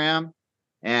Instagram.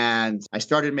 And I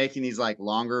started making these like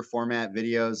longer format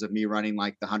videos of me running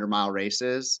like the 100-mile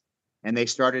races. And they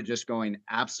started just going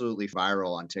absolutely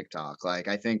viral on TikTok. Like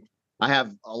I think I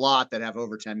have a lot that have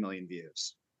over 10 million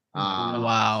views.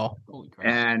 Wow. Holy crap.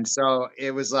 And so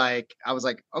it was like, I was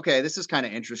like, okay, this is kind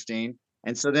of interesting.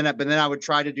 And so then I would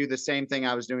try to do the same thing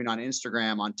I was doing on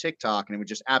Instagram on TikTok and it would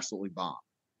just absolutely bomb.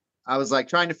 I was like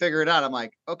trying to figure it out. I'm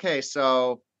like, okay,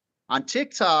 so On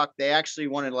TikTok, they actually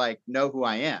want to like know who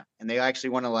I am, and they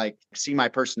actually want to like see my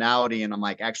personality, and I'm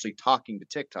like actually talking to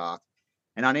TikTok.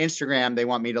 And on Instagram, they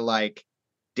want me to like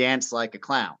dance like a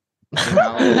clown, you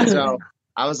know? And so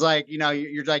I was like,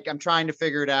 you're like, I'm trying to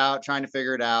figure it out,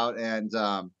 And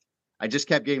I just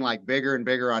kept getting like bigger and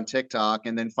bigger on TikTok.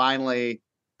 And then finally,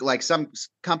 like some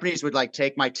companies would like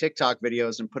take my TikTok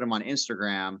videos and put them on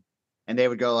Instagram, and they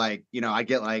would go like, I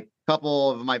get like a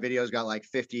couple of my videos got like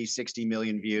 50, 60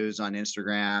 million views on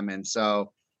Instagram. And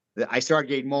so I started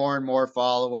getting more and more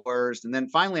followers. And then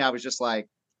finally I was just like,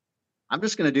 I'm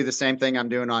just going to do the same thing I'm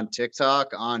doing on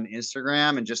TikTok, on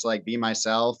Instagram, and just like be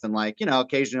myself. And like,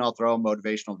 occasionally I'll throw a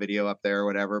motivational video up there or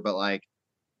whatever, but like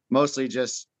mostly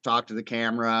just talk to the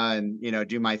camera and,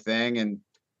 do my thing. And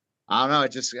I don't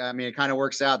know. It kind of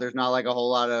works out. There's not like a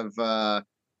whole lot of,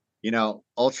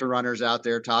 ultra runners out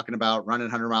there talking about running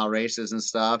 100-mile races and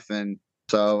stuff. And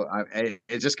so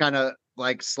it just kind of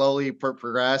like slowly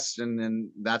progressed. And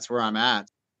that's where I'm at.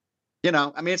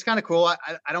 It's kind of cool.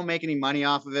 I don't make any money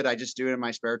off of it. I just do it in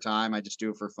my spare time. I just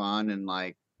do it for fun. And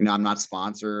like, I'm not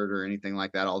sponsored or anything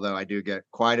like that. Although I do get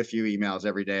quite a few emails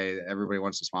every day that everybody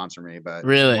wants to sponsor me, but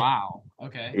Really? Wow.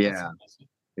 Okay. yeah.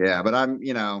 Yeah. But I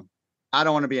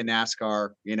don't want to be a NASCAR,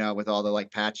 with all the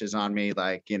like patches on me.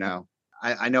 Like,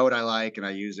 I know what I like and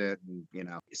I use it. And,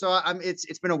 so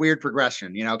it's been a weird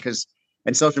progression, because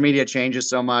and social media changes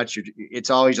so much.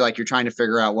 It's always like you're trying to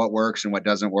figure out what works and what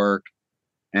doesn't work.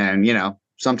 And,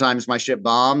 sometimes my shit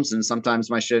bombs and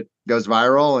sometimes my shit goes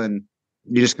viral, and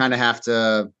you just kind of have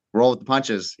to roll with the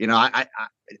punches.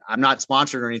 I'm not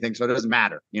sponsored or anything, so it doesn't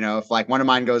matter. If like one of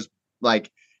mine goes like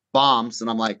bombs and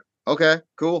I'm like, okay,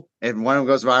 cool. If one of them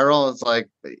goes viral, it's like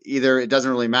either it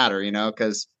doesn't really matter,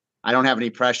 because I don't have any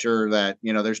pressure that,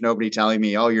 there's nobody telling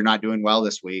me, oh, you're not doing well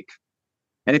this week.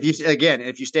 And if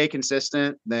you stay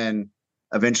consistent, then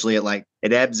eventually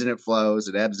it ebbs and it flows.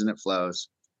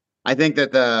 I think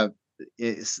that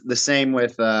it's the same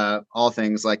with all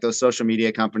things like those social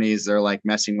media companies. They're like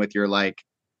messing with your like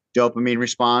dopamine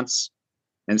response.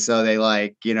 And so they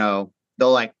like, they'll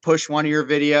like push one of your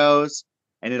videos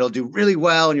and it'll do really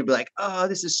well. And you'll be like, oh,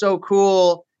 this is so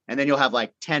cool. And then you'll have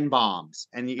like 10 bombs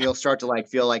and you'll start to like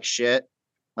feel like shit.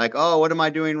 Like, oh, what am I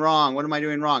doing wrong?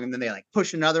 And then they like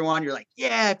push another one. You're like,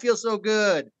 yeah, it feels so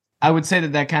good. I would say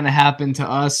that kind of happened to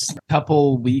us a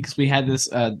couple weeks. We had this,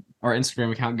 our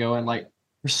Instagram account going, like,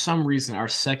 for some reason, our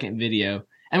second video,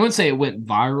 I wouldn't say it went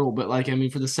viral, but like,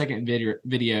 for the second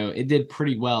video, it did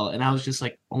pretty well. And I was just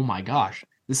like, oh my gosh,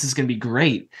 this is going to be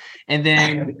great. And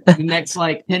then the next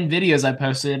like 10 videos I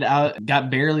posted, I got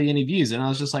barely any views. And I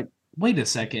was just like, wait a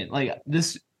second, like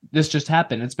this just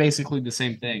happened. It's basically the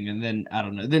same thing. And then, I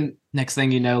don't know, then next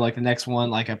thing you know, like the next one,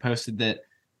 like I posted that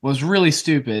was really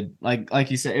stupid. Like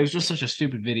you said, it was just such a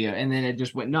stupid video. And then it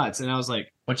just went nuts. And I was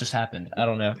like, what just happened? I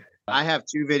don't know. I have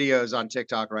 2 videos on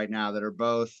TikTok right now that are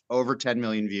both over 10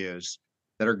 million views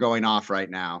that are going off right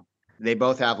now. They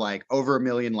both have like over 1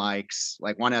 million likes.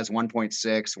 Like one has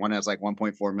 1.6, one has like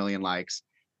 1.4 million likes.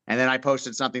 And then I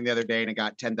posted something the other day and it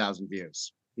got 10,000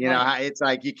 views. It's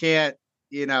like you can't,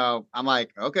 I'm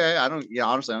like, okay,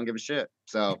 honestly, I don't give a shit.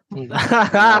 So, and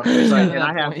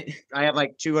I have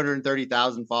like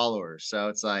 230,000 followers. So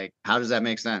it's like, how does that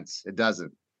make sense? It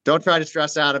doesn't. Don't try to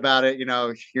stress out about it.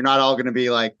 You're not all going to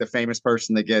be like the famous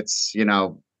person that gets,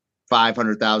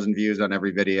 500,000 views on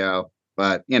every video,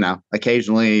 but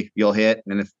occasionally you'll hit.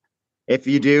 And if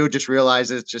you do, just realize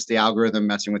it's just the algorithm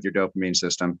messing with your dopamine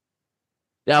system.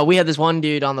 Yeah, we had this one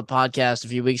dude on the podcast a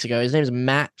few weeks ago. His name is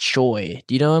Matt Choi.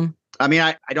 Do you know him?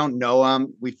 I don't know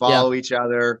him. We follow each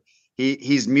other.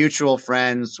 He's mutual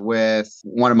friends with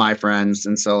one of my friends.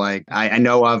 And so like, I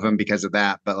know of him because of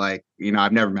that, but like,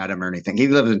 I've never met him or anything. He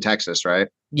lives in Texas, right?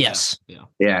 Yes.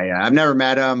 Yeah. I've never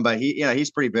met him, but he's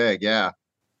pretty big. Yeah.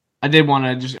 I did want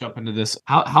to just jump into this.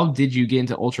 How did you get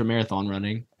into ultra marathon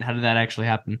running? How did that actually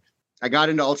happen? I got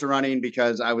into ultra running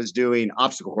because I was doing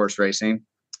obstacle course racing.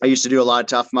 I used to do a lot of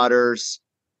Tough Mudders.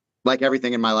 Like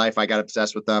everything in my life, I got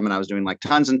obsessed with them, and I was doing like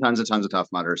tons and tons of Tough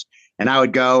Mudders. And I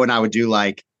would go and I would do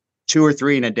like 2 or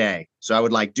 3 in a day. So I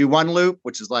would like do one loop,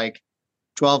 which is like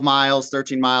 12 miles,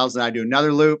 13 miles. And I do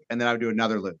another loop, and then I would do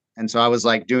another loop. And so I was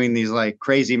like doing these like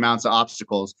crazy amounts of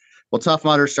obstacles. Well, Tough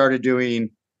Mudder started doing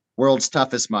World's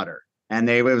Toughest Mudder. And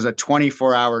it was a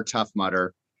 24-hour Tough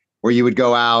Mudder where you would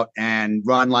go out and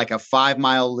run like a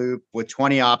 5-mile loop with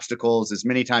 20 obstacles as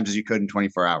many times as you could in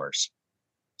 24 hours.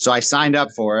 So I signed up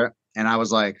for it and I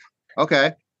was like,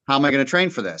 okay, how am I going to train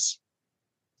for this?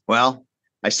 Well,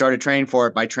 I started training for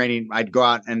it by training. I'd go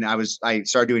out and I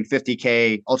started doing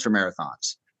 50K ultra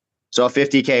marathons. So a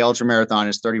 50K ultra marathon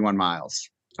is 31 miles.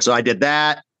 So I did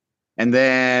that. And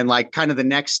then like kind of the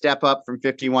next step up from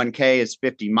 51K is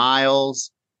 50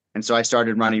 miles. And so I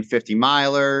started running 50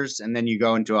 milers, and then you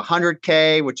go into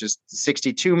 100K, which is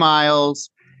 62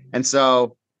 miles. And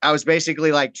so I was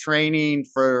basically like training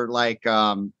for like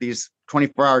these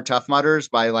 24-hour Tough Mudders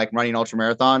by like running ultra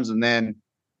marathons. And then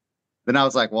I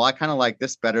was like, well, I kind of like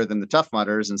this better than the Tough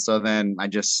Mudders. And so then I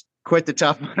just quit the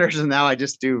Tough Mudders, and now I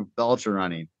just do the ultra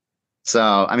running.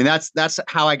 So I mean that's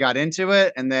how I got into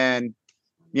it. And then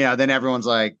then everyone's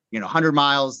like, 100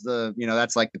 miles,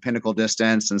 that's like the pinnacle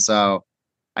distance. And so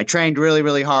I trained really,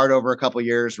 really hard over a couple of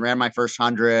years, ran my first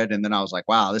 100, and then I was like,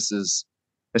 wow, this is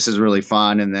really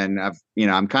fun. And then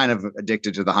I'm kind of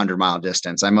addicted to the 100-mile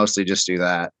distance. I mostly just do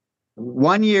that.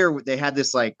 One year they had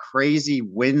this like crazy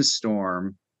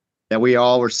windstorm that we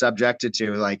all were subjected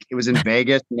to. Like it was in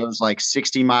Vegas, and it was like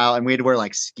 60-mile, and we had to wear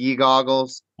like ski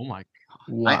goggles. Oh my.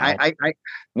 Wow. I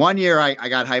one year I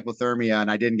got hypothermia, and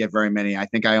I didn't get very many. I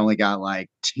think I only got like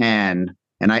 10,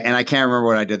 and I can't remember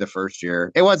what I did the first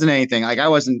year. It wasn't anything like it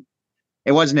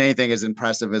wasn't anything as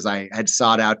impressive as I had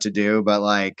sought out to do, but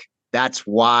like that's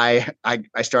why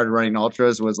I started running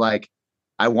ultras, was like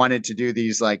I wanted to do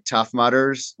these like Tough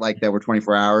Mudders like that were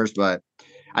 24 hours. But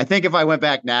I think if I went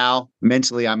back now,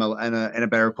 mentally, I'm in a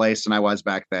better place than I was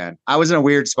back then. I was in a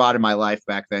weird spot in my life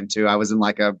back then too. I was in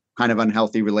like a kind of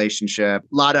unhealthy relationship, a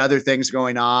lot of other things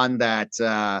going on that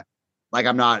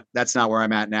that's not where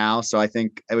I'm at now. So I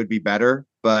think it would be better.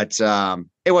 But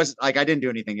it was like I didn't do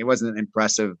anything. It wasn't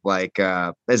impressive, like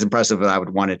as impressive as I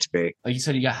would want it to be. Like you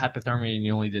said, you got hypothermia and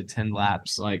you only did 10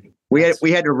 laps. Like we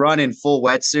had to run in full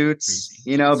wetsuits,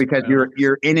 because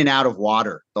you're in and out of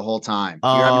water the whole time.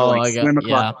 You're having to like swim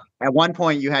across. Yeah. At one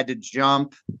point, you had to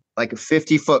jump like a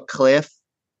 50-foot cliff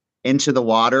into the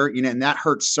water, and that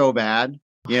hurts so bad.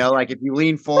 Like if you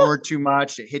lean forward too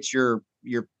much, it hits your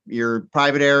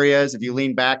private areas. If you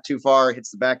lean back too far, it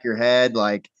hits the back of your head.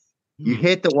 Like you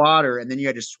hit the water, and then you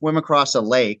had to swim across a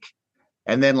lake,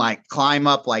 and then like climb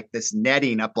up like this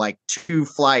netting up like 2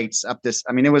 flights up this.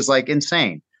 I mean, it was like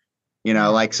insane.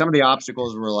 Like some of the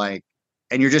obstacles were like,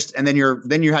 and then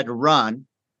you had to run,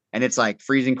 and it's like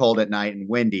freezing cold at night and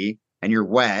windy, and you're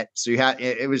wet. So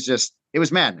it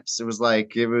was madness. It was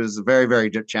very,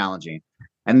 very challenging.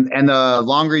 And the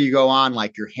longer you go on,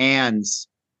 like your hands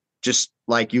just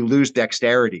like you lose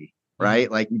dexterity, right?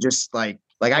 Like you just like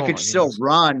I could still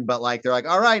run, but like, they're like,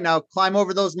 all right, now climb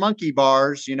over those monkey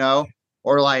bars,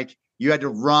 or like, you had to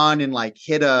run and like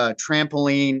hit a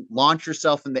trampoline, launch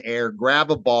yourself in the air,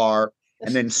 grab a bar,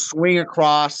 and then swing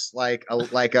across like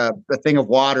a thing of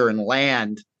water and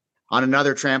land on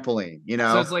another trampoline.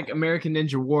 So it's like American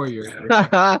Ninja Warrior.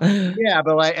 Yeah,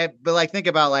 but think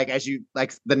about like as you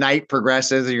like the night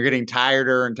progresses and you're getting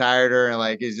tireder and tireder, and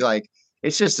like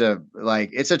it's just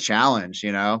it's a challenge,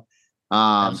 and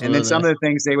then some of the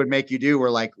things they would make you do were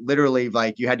like literally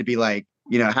like you had to be like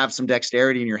have some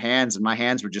dexterity in your hands, and my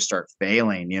hands would just start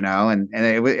failing, and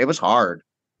it was hard,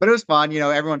 but it was fun.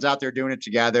 Everyone's out there doing it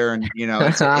together, and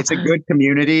it's a good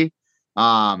community.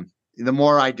 The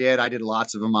more I did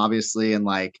lots of them, obviously, and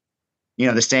like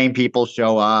the same people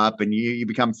show up, and you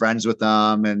become friends with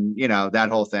them, and that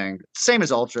whole thing. Same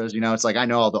as ultras, it's like I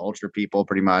know all the ultra people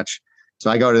pretty much,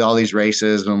 so I go to all these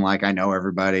races and like I know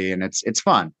everybody, and it's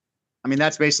fun. I mean,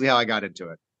 that's basically how I got into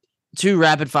it. 2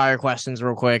 rapid fire questions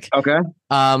real quick. Okay.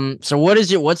 So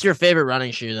what's your favorite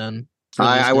running shoe then?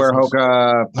 I wear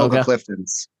Hoka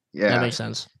Cliftons. Yeah. That makes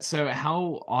sense. So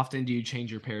how often do you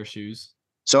change your pair of shoes?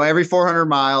 So every 400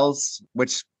 miles,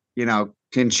 which,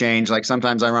 can change. Like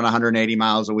sometimes I run 180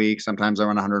 miles a week. Sometimes I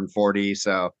run 140.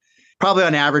 So probably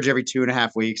on average every 2.5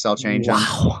 weeks, I'll change them.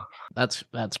 Wow. That's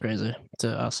crazy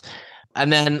to us.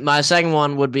 And then my second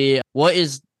one would be, what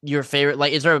is your favorite,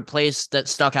 like, is there a place that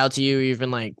stuck out to you? You've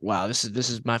been like, wow, this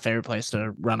is my favorite place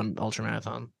to run an ultra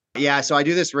marathon. Yeah, so I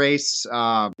do this race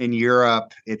in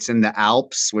Europe. It's in the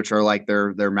Alps, which are like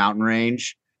their mountain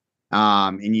range.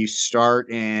 And you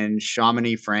start in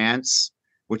Chamonix, France,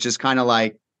 which is kind of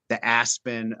like the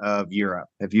Aspen of Europe.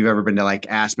 If you've ever been to like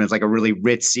Aspen, it's like a really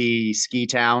ritzy ski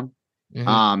town.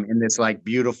 In this like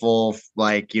beautiful,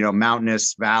 like,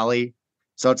 mountainous valley.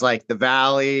 So it's like the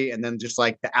valley and then just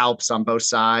like the Alps on both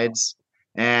sides.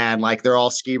 And like they're all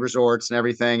ski resorts and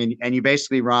everything. And you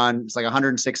basically run, it's like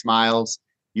 106 miles.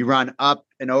 You run up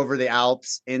and over the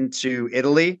Alps into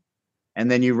Italy. And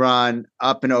then you run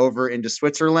up and over into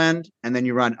Switzerland. And then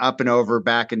you run up and over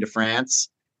back into France.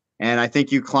 And I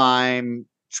think you climb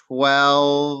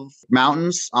 12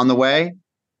 mountains on the way.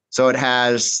 So it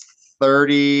has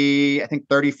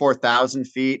 34,000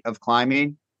 feet of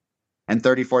climbing and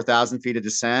 34,000 feet of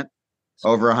descent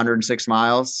over 106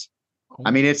 miles.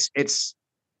 I mean, it's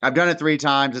I've done it 3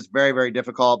 times. It's very, very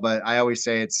difficult, but I always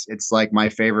say it's like my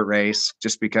favorite race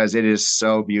just because it is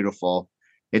so beautiful.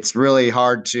 It's really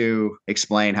hard to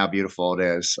explain how beautiful it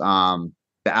is.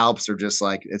 The Alps are just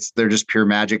like they're just pure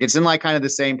magic. It's in like kind of the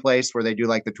same place where they do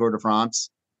like the Tour de France,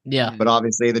 Yeah. but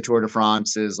obviously the Tour de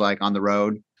France is like on the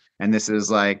road, and this is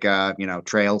like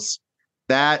trails.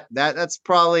 That's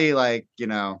probably like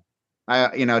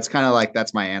it's kind of like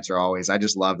that's my answer always. I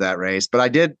just love that race. But I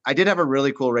did have a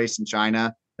really cool race in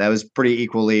China that was pretty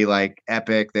equally like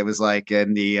epic. That was like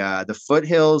in the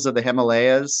foothills of the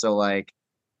Himalayas, so like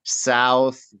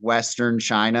southwestern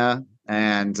China,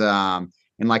 and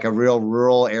in like a real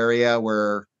rural area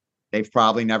where they've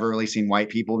probably never really seen white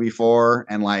people before,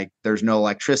 and like there's no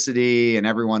electricity, and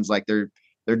everyone's like they're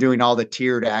doing all the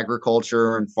tiered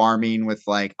agriculture and farming with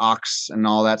like ox and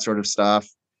all that sort of stuff.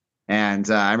 And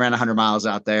I ran 100 miles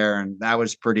out there, and that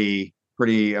was pretty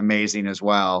amazing as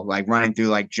well. Like running through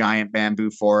like giant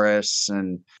bamboo forests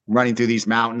and running through these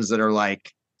mountains that are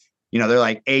like, they're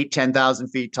like 10,000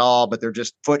 feet tall, but they're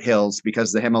just foothills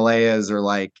because the Himalayas are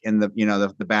like in the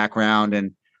the background.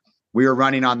 And we were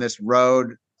running on this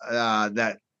road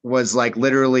that was like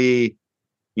literally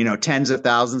tens of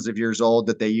thousands of years old,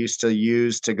 that they used to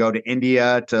use to go to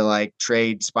India to like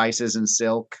trade spices and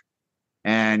silk.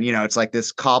 And it's like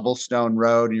this cobblestone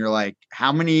road, and you're like,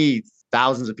 how many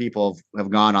thousands of people have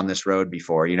gone on this road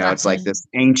before? It's like this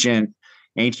ancient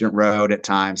road at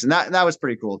times, and that was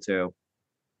pretty cool too.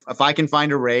 If I can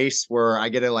find a race where I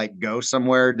get to like go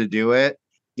somewhere to do it,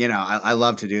 I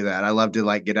love to do that. I love to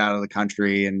like get out of the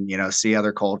country and see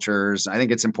other cultures. I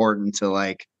think it's important to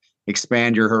like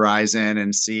expand your horizon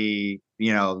and see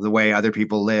the way other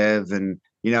people live. And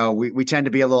we tend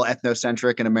to be a little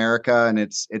ethnocentric in America, and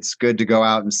it's good to go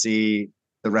out and see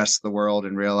the rest of the world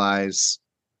and realize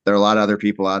there are a lot of other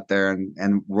people out there,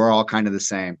 and we're all kind of the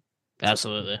same.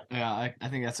 Absolutely. Yeah, I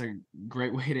think that's a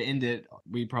great way to end it.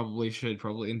 We should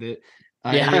end it.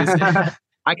 Yeah.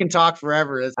 I can talk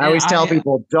forever. I always tell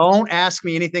people, don't ask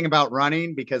me anything about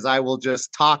running because I will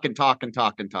just talk and talk and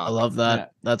talk and talk. I love that. Yeah.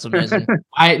 That's amazing.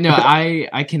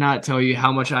 I cannot tell you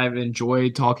how much I've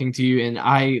enjoyed talking to you, and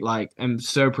I am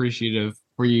so appreciative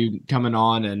for you coming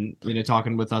on and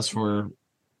talking with us for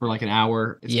like an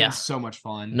hour. It's been so much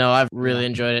fun. No, I've really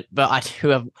enjoyed it. But I do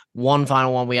have one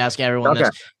final one. We ask everyone Okay.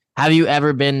 this. Have you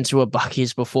ever been to a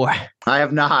Buc-ee's before? I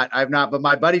have not. But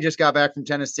my buddy just got back from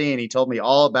Tennessee, and he told me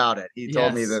all about it. He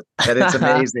told me that it's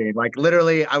amazing. Like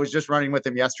literally, I was just running with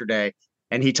him yesterday,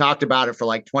 and he talked about it for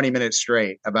like 20 minutes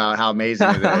straight about how amazing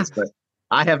it is. But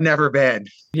I have never been.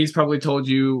 He's probably told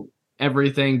you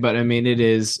everything, but I mean, it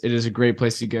is a great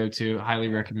place to go to. Highly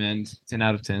recommend. 10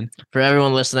 out of 10. For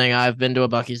everyone listening, I've been to a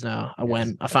Buc-ee's now.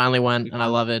 I finally went, and I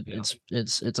love it. Yeah.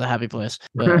 It's a happy place.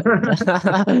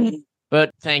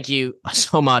 But thank you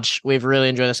so much. We've really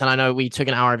enjoyed this. And I know we took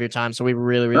an hour of your time, so we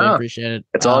really, really appreciate it.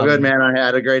 It's all good, man. I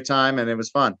had a great time, and it was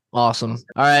fun. Awesome.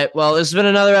 All right. Well, this has been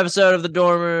another episode of The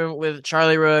Dorm Room with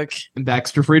Charlie Rook and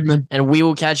Baxter Friedman. And we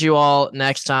will catch you all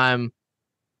next time.